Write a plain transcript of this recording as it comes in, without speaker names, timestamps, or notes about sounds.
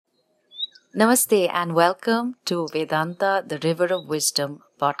Namaste and welcome to Vedanta, the River of Wisdom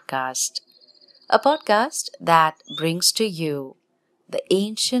podcast, a podcast that brings to you the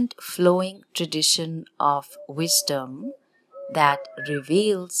ancient flowing tradition of wisdom that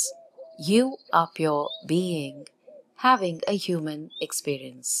reveals you are pure being having a human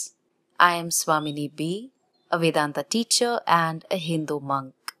experience. I am Swamini B, a Vedanta teacher and a Hindu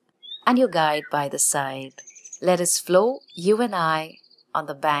monk, and your guide by the side. Let us flow, you and I, on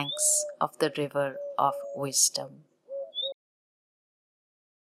the banks of the river of wisdom.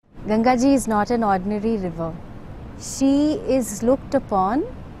 Ganga ji is not an ordinary river. She is looked upon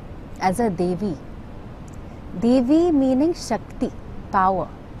as a Devi. Devi meaning Shakti, power.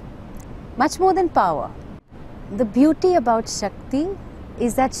 Much more than power. The beauty about Shakti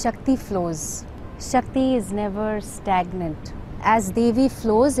is that Shakti flows. Shakti is never stagnant. As Devi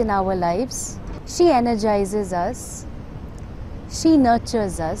flows in our lives, she energizes us, she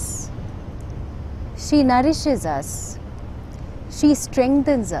nurtures us, she nourishes us, she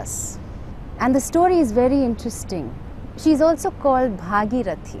strengthens us. And the story is very interesting. She is also called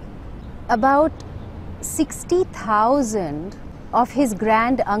Bhagirathi. About 60,000 of his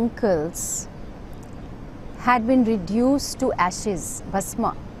grand uncles had been reduced to ashes,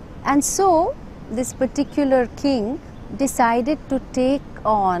 bhasma. And so this particular king decided to take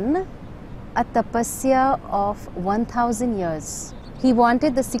on a tapasya of 1,000 years. He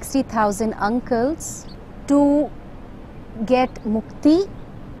wanted the 60,000 uncles to get mukti,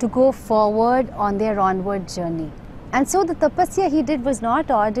 to go forward on their onward journey. And so the tapasya he did was not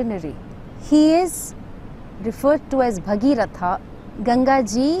ordinary. He is referred to as Bhagiratha. Ganga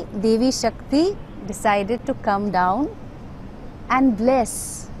ji, Devi Shakti, decided to come down and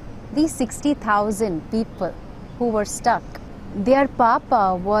bless these 60,000 people who were stuck. Their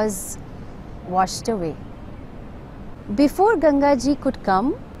papa was washed away. Before Ganga ji could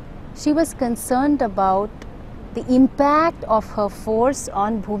come, she was concerned about the impact of her force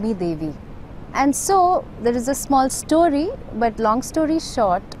on Bhumi Devi. And so there is a small story, but long story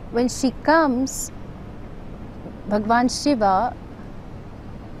short, when she comes, Bhagwan Shiva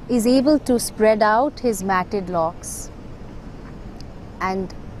is able to spread out his matted locks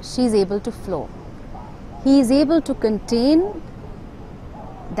and she is able to flow. He is able to contain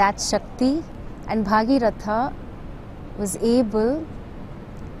that Shakti, and Bhagiratha was able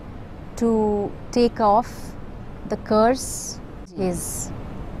to take off the curse his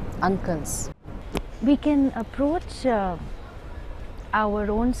uncles. We can approach our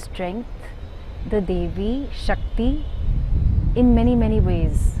own strength, the Devi, Shakti, in many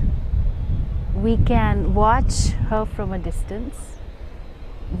ways. We can watch her from a distance.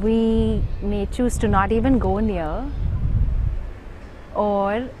 We may choose to not even go near,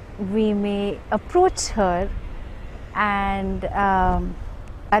 or we may approach her and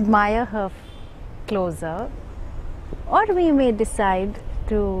admire her closer, or we may decide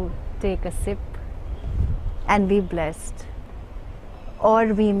to take a sip and be blessed, or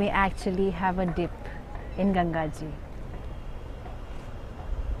we may actually have a dip in Ganga ji.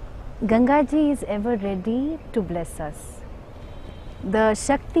 Ganga ji is ever ready to bless us. The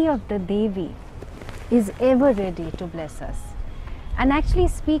Shakti of the Devi is ever ready to bless us. And actually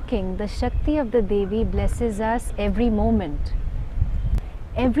speaking, the Shakti of the Devi blesses us every moment.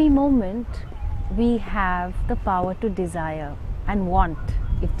 Every moment we have the power to desire and want,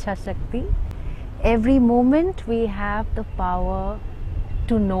 Ichha Shakti. Every moment we have the power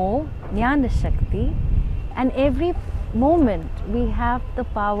to know, Jnana Shakti. And every moment we have the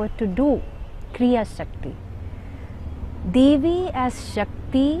power to do, Kriya Shakti. Devi as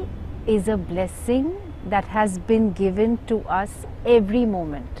Shakti is a blessing that has been given to us every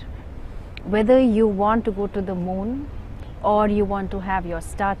moment. Whether you want to go to the moon, or you want to have your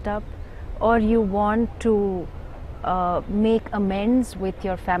startup, or you want to make amends with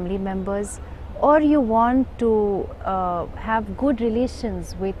your family members, or you want to have good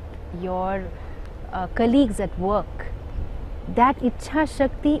relations with your colleagues at work, that Ichha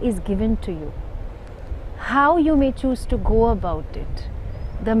Shakti is given to you. How you may choose to go about it,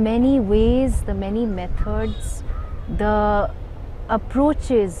 the many ways, the many methods, the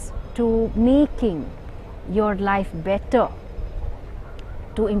approaches to making your life better,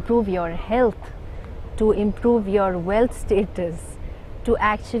 to improve your health, to improve your wealth status, to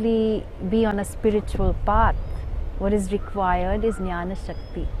actually be on a spiritual path. What is required is Jnana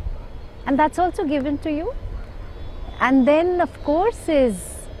Shakti. And that's also given to you. And then of course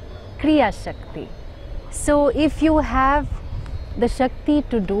is Kriya Shakti. So if you have the Shakti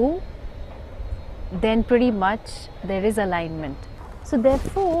to do, then pretty much there is alignment. So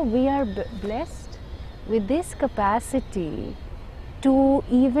therefore we are blessed with this capacity to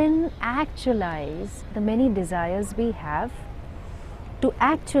even actualize the many desires we have, to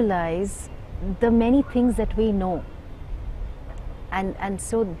actualize the many things that we know. And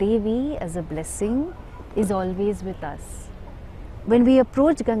so Devi as a blessing is always with us. When we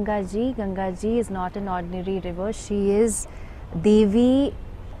approach Ganga Ji is not an ordinary river. She is Devi,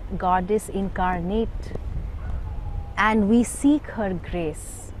 goddess incarnate, and we seek her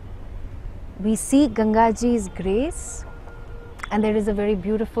grace. We seek Ganga Ji's grace, and there is a very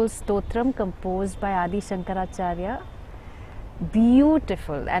beautiful stotram composed by Adi Shankaracharya.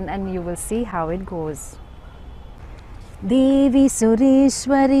 Beautiful, and you will see how it goes. Devi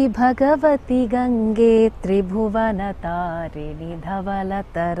Sureshwari Bhagavati Gange Tribhuvana Tarini Dhavala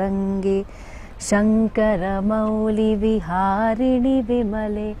Tarange Shankara Mauli Viharini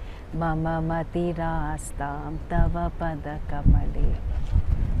Vimale Mama Mati Rastam Tava Pada Kamale.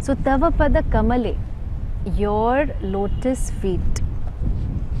 So Tava Pada Kamale, your lotus feet.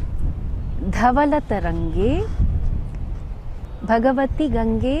 Dhavala Tarange, Bhagavati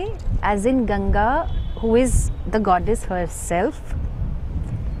Gange, as in Ganga, who is the goddess herself.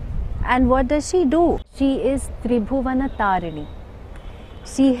 And what does she do? She is Tribhuvana Tarini.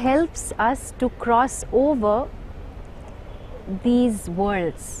 She helps us to cross over these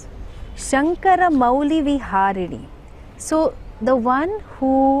worlds. Shankara Mauli Viharini. So the one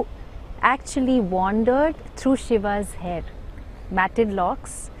who actually wandered through Shiva's hair, matted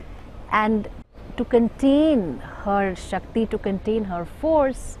locks, and to contain her Shakti, to contain her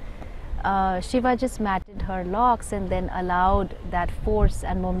force, Shiva just matted her locks and then allowed that force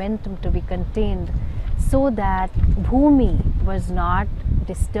and momentum to be contained so that Bhumi was not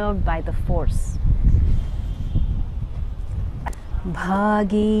disturbed by the force.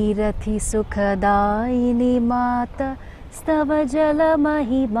 Bhagirathi Sukhadaini Mata Stava Jala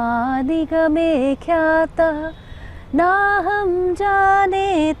Mahima Nigame Khyata Naham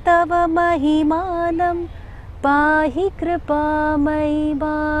Jane Tava Mahimanam Pahi Kripa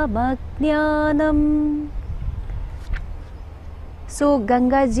Maimamajnanam. So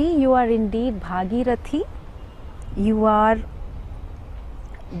Ganga Ji, you are indeed Bhagirathi. You are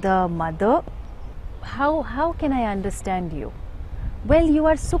the mother. How can I understand you? Well, you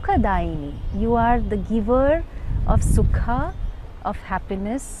are Sukhadaini. You are the giver of Sukha, of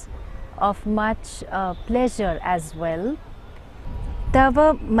happiness, of much pleasure as well.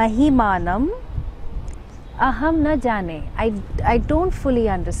 Tava Mahimanam Aham na jane. I don't fully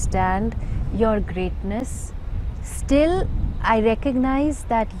understand your greatness. Still, I recognize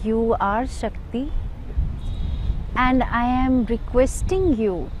that you are Shakti, and I am requesting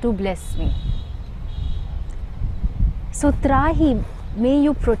you to bless me. So Trahi, may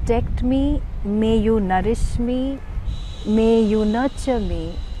you protect me, may you nourish me, may you nurture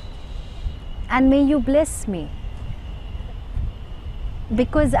me, and may you bless me.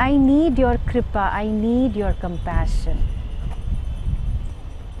 Because I need your kripa, I need your compassion.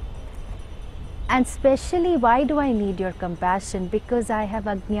 And especially, why do I need your compassion? Because I have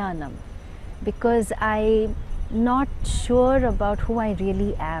ajnanam. Because I'm not sure about who I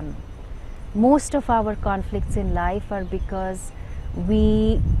really am. Most of our conflicts in life are because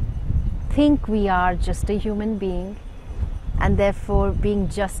we think we are just a human being, and therefore, being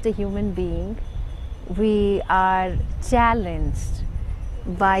just a human being, we are challenged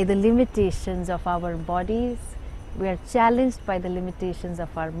by the limitations of our bodies, we are challenged by the limitations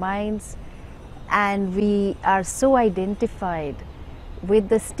of our minds, and we are so identified with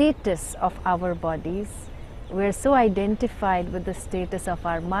the status of our bodies, we are so identified with the status of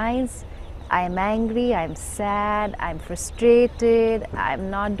our minds. I am angry, I am sad, I am frustrated, I am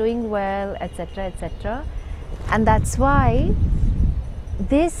not doing well, etc., etc. And that's why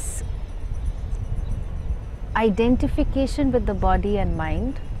this identification with the body and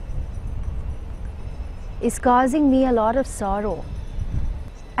mind is causing me a lot of sorrow.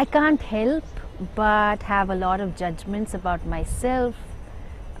 I can't help but have a lot of judgments about myself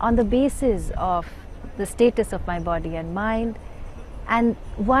on the basis of the status of my body and mind. And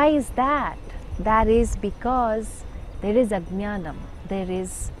why is that? That is because there is ajnanam, there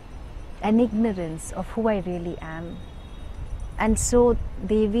is an ignorance of who I really am. And so,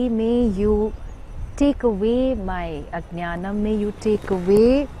 Devi, may you take away my ajnanam, may you take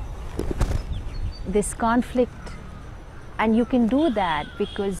away this conflict. And you can do that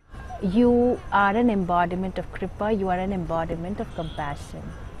because you are an embodiment of kripa, you are an embodiment of compassion.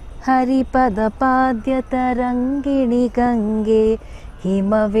 Haripada Padya Tarangini Gange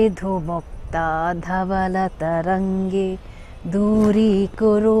Hima Vidhu Mukta Dhavala Tarange Duri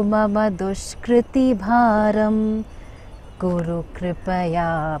Kuru Mama Dushkriti Bharam Guru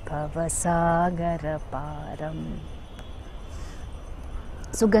Kripaya Bhavasagara Param.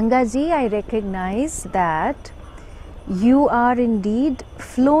 So Ganga ji, I recognize that you are indeed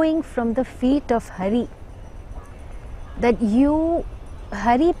flowing from the feet of Hari. That you,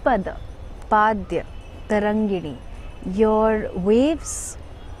 Haripada, Padya, Tarangini, your waves,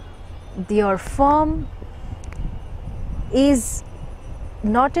 your form is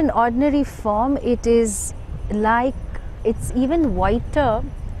not an ordinary form, it is like, it's even whiter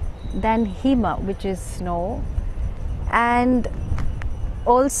than Hima, which is snow, and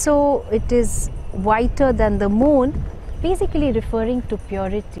also it is whiter than the moon, basically referring to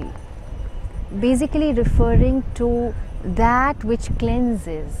purity, basically referring to that which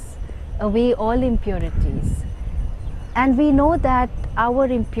cleanses away all impurities. And we know that our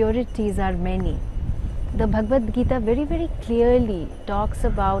impurities are many. The Bhagavad Gita very, very clearly talks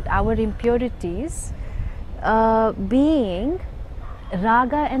about our impurities being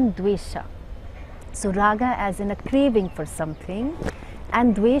raga and dvesha. So raga as in a craving for something,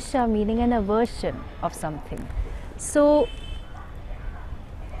 and dvesha meaning an aversion of something. So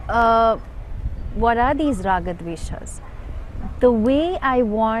what are these raga dveshas? The way I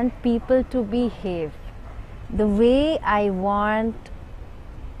want people to behave, the way I want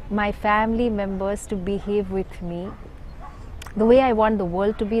my family members to behave with me, the way I want the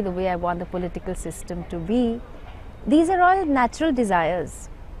world to be, the way I want the political system to be, these are all natural desires.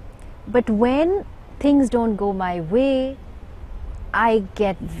 But when things don't go my way, I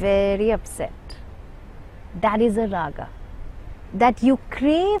get very upset. That is a raga. That you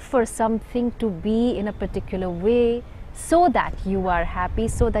crave for something to be in a particular way so that you are happy,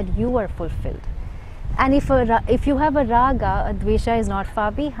 so that you are fulfilled. And if you have a raga, a dvesha is not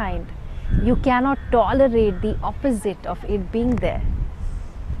far behind. You cannot tolerate the opposite of it being there.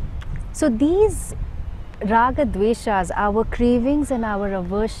 So these raga dveshas, our cravings and our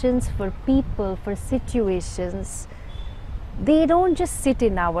aversions for people, for situations, they don't just sit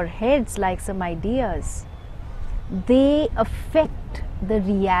in our heads like some ideas. They affect the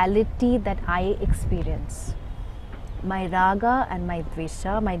reality that I experience. My raga and my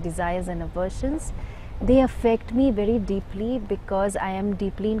dvesha, my desires and aversions, they affect me very deeply because I am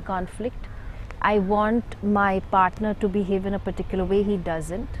deeply in conflict. I want my partner to behave in a particular way, he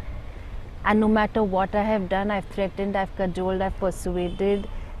doesn't. And no matter what I have done, I've threatened, I've cajoled, I've persuaded,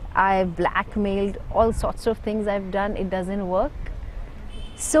 I've blackmailed, all sorts of things I've done, it doesn't work.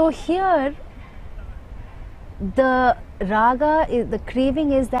 So here, the raga, the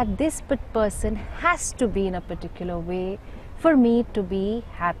craving is that this person has to be in a particular way for me to be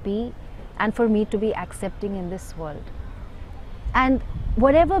happy and for me to be accepting in this world. And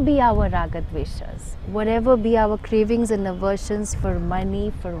whatever be our raga dveshas, whatever be our cravings and aversions for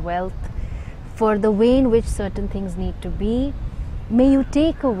money, for wealth, for the way in which certain things need to be, may you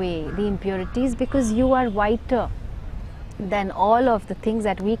take away the impurities, because you are whiter than all of the things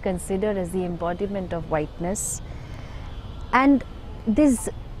that we consider as the embodiment of whiteness. And this,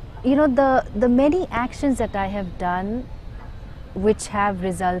 the many actions that I have done which have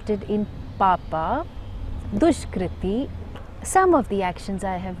resulted in papa, dushkriti, some of the actions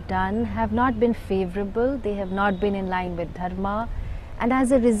I have done have not been favorable, they have not been in line with dharma, and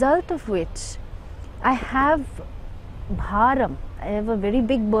as a result of which I have bharam, I have a very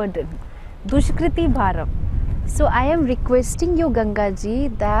big burden, dushkriti bharam. So I am requesting you, Ganga ji,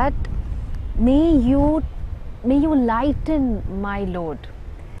 that may you lighten my load.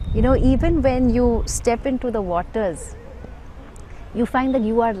 Even when you step into the waters, you find that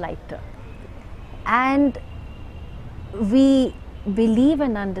you are lighter. And we believe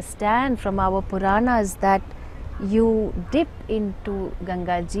and understand from our Puranas that you dip into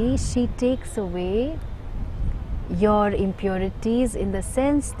Ganga ji, she takes away your impurities in the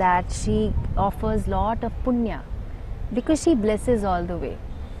sense that she offers lot of punya, because she blesses all the way.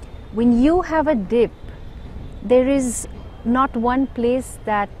 When you have a dip, there is not one place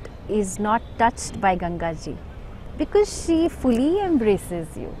that is not touched by Ganga ji, because she fully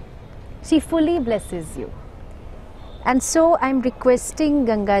embraces you, she fully blesses you. And so I am requesting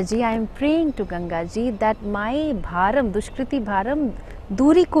Ganga ji, I am praying to Ganga ji that my bharam, dushkriti bharam,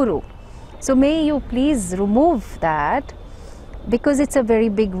 duri kuru. So may you please remove that, because it's a very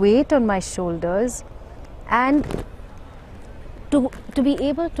big weight on my shoulders, and to be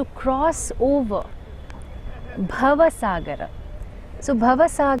able to cross over Bhava Sagara. So Bhava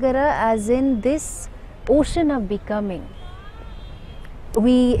Sagara, as in this ocean of becoming,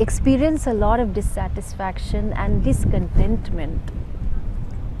 we experience a lot of dissatisfaction and discontentment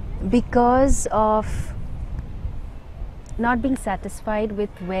because of not being satisfied with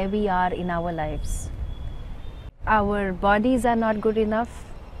where we are in our lives. Our bodies are not good enough,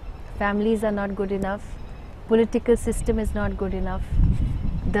 families are not good enough, political system is not good enough,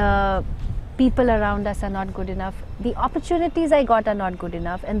 the people around us are not good enough, the opportunities I got are not good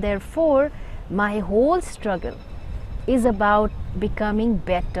enough, and therefore my whole struggle is about becoming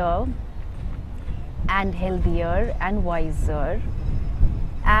better and healthier and wiser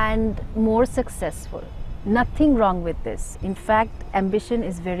and more successful. Nothing wrong with this. In fact, ambition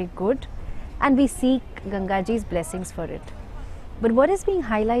is very good, and we seek Gangaji's blessings for it. But what is being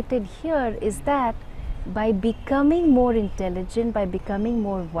highlighted here is that by becoming more intelligent, by becoming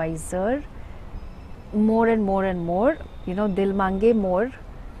more wiser, more and more and more, dil mange more.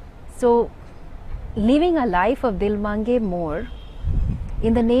 So living a life of dil mange more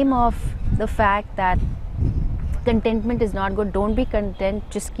in the name of the fact that contentment is not good. Don't be content,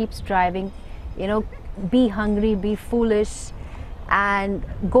 just keep striving, be hungry, be foolish, and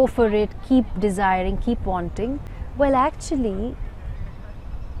go for it, keep desiring, keep wanting. Well, actually,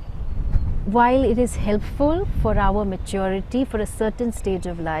 while it is helpful for our maturity for a certain stage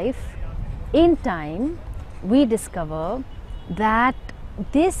of life, in time we discover that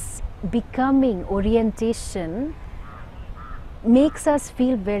this becoming orientation makes us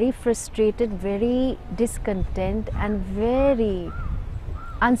feel very frustrated, very discontent, and very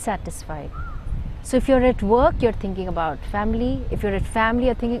unsatisfied. So if you're at work, you're thinking about family. If you're at family,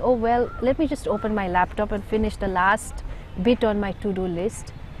 you're thinking, oh well, let me just open my laptop and finish the last bit on my to-do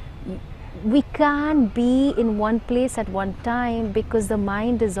list. We can't be in one place at one time because the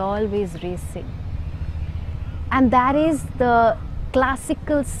mind is always racing. And that is the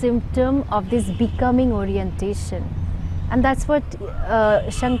classical symptom of this becoming orientation. And that's what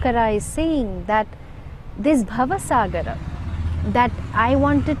Shankara is saying, that this Bhavasagara, that I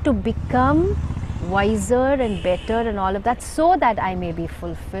wanted to become wiser and better and all of that so that I may be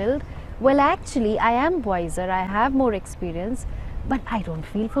fulfilled. Well, actually, I am wiser, I have more experience, but I don't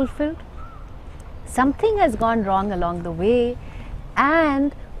feel fulfilled. Something has gone wrong along the way,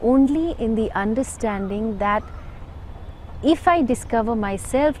 and only in the understanding that if I discover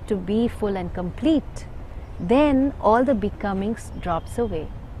myself to be full and complete, then all the becomings drops away.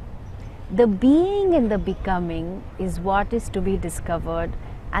 The being in the becoming is what is to be discovered,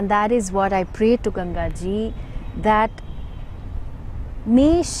 and that is what I pray to Gangaji, that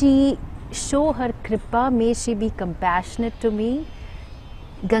may she show her kripa, may she be compassionate to me.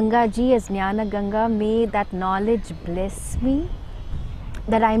 Gangaji as Jnana Ganga, may that knowledge bless me,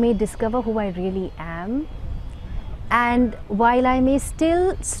 that I may discover who I really am. And while I may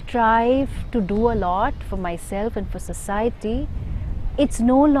still strive to do a lot for myself and for society, it's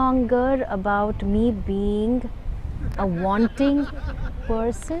no longer about me being a wanting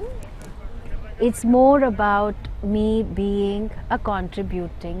person. It's more about me being a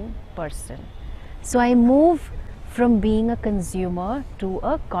contributing person. So I move from being a consumer to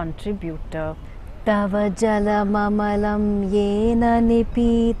a contributor. Tava jalam amalam yena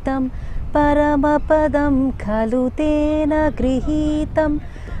nipitam paramapadam khalu tena grihitam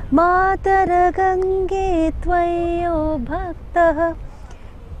matara gange tvayo bhaktah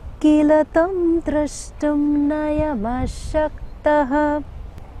kilatam drashtum nayamashaktah.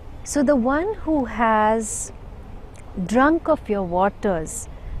 So the one who has drunk of your waters,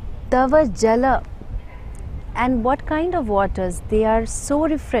 tava jala, and what kind of waters? They are so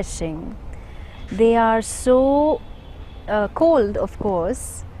refreshing, they are so cold, of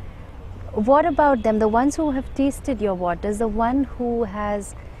course. What about them? The ones who have tasted your waters, the one who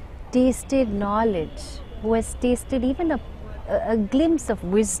has tasted knowledge, who has tasted even a glimpse of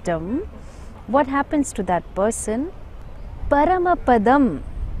wisdom, what happens to that person? Paramapadam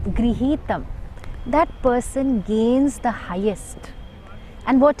grihitam. That person gains the highest.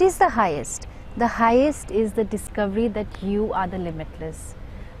 And what is the highest? The highest is the discovery that you are the limitless.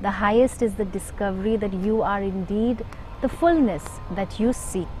 The highest is the discovery that you are indeed the fullness that you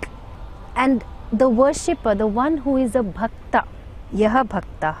seek. And the worshipper, the one who is a bhakta, yaha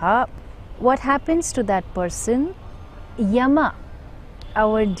bhaktaha, what happens to that person? Yama,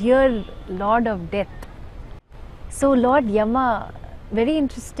 our dear Lord of Death. So Lord Yama, very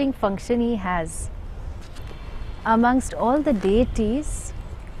interesting function he has. Amongst all the deities,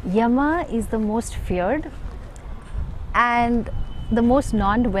 Yama is the most feared and the most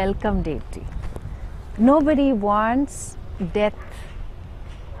non-welcome deity. Nobody wants death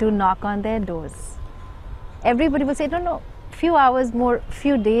to knock on their doors. Everybody will say, no, few hours more,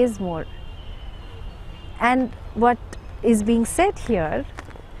 few days more. And what is being said here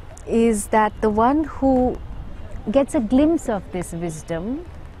is that the one who gets a glimpse of this wisdom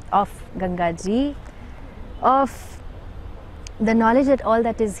of Gangaji, of the knowledge that all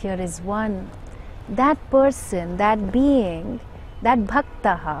that is here is one, that person, that being, that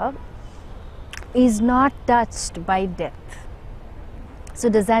bhaktaha is not touched by death. So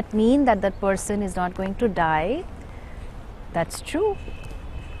does that mean that that person is not going to die? That's true.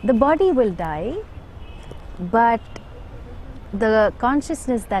 The body will die, but the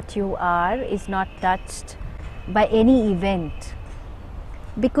consciousness that you are is not touched by any event,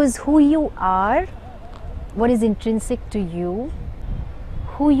 because who you are, what is intrinsic to you,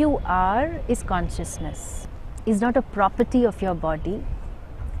 who you are is consciousness, is not a property of your body.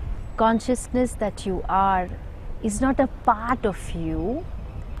 Consciousness that you are is not a part of you,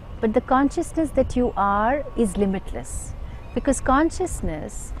 but the consciousness that you are is limitless, because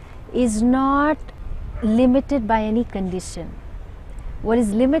consciousness is not limited by any condition. What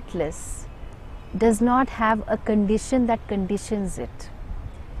is limitless does not have a condition that conditions it.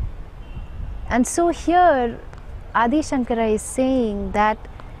 And so here Adi Shankara is saying that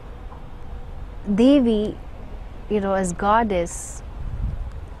Devi, as goddess,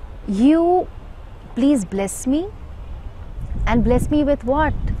 you please bless me. And bless me with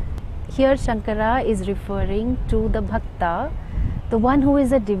what? Here Shankara is referring to the bhakta, the one who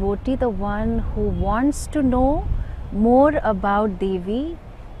is a devotee, the one who wants to know more about Devi,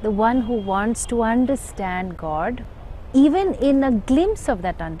 the one who wants to understand God. Even in a glimpse of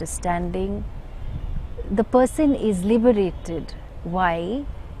that understanding, the person is liberated. Why?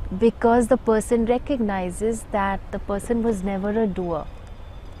 Because the person recognizes that the person was never a doer.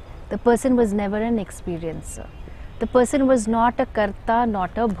 The person was never an experiencer. The person was not a karta,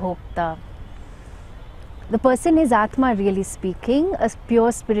 not a bhokta. The person is Atma, really speaking, a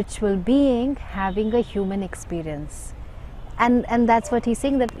pure spiritual being having a human experience. And that's what he's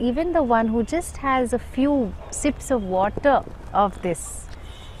saying, that even the one who just has a few sips of water of this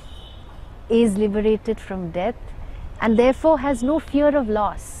is liberated from death and therefore has no fear of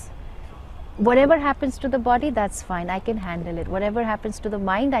loss. Whatever happens to the body, that's fine, I can handle it. Whatever happens to the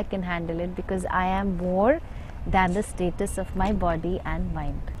mind, I can handle it, because I am more than the status of my body and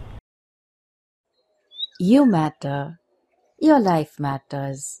mind. You matter. Your life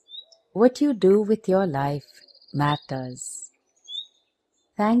matters. What you do with your life matters.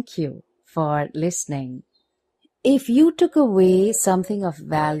 Thank you for listening. If you took away something of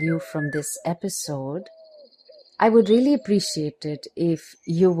value from this episode, I would really appreciate it if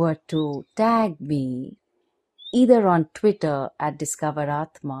you were to tag me either on Twitter at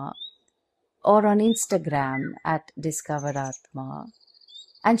DiscoverAtma or on Instagram at DiscoverAtma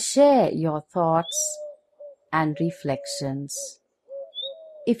and share your thoughts and reflections.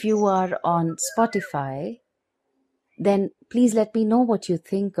 If you are on Spotify, then please let me know what you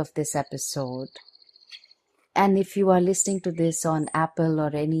think of this episode. And if you are listening to this on Apple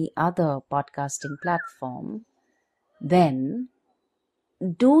or any other podcasting platform, then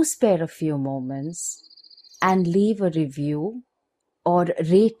do spare a few moments and leave a review or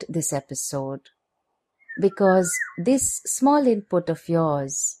rate this episode, because this small input of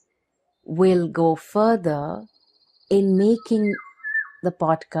yours will go further in making the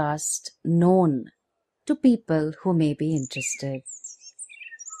podcast known to people who may be interested.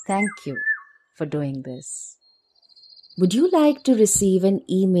 Thank you for doing this. Would you like to receive an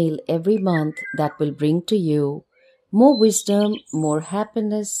email every month that will bring to you more wisdom, more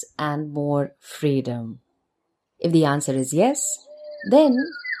happiness, and more freedom? If the answer is yes, then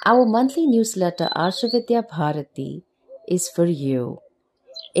our monthly newsletter Arshavidya Bharati is for you.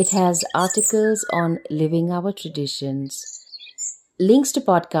 It has articles on living our traditions, links to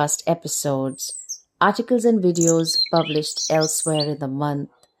podcast episodes, articles and videos published elsewhere in the month,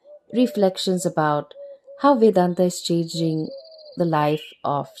 reflections about how Vedanta is changing the life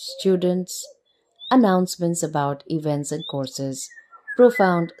of students, announcements about events and courses,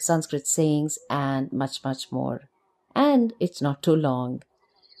 profound Sanskrit sayings, and much, much more. And it's not too long.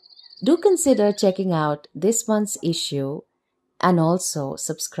 Do consider checking out this month's issue and also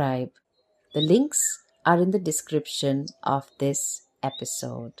subscribe. The links are in the description of this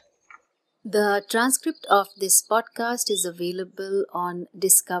episode. The transcript of this podcast is available on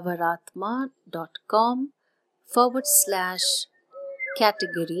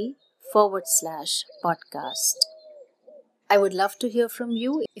discoveratma.com/category/podcast. I would love to hear from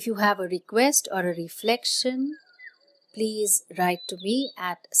you. If you have a request or a reflection, please write to me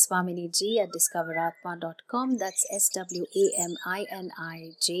at swaminiji@discoveratma.com. That's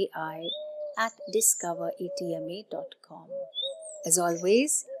SWAMINIJI@discoveratma.com. As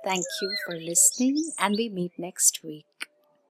always, thank you for listening, and we meet next week.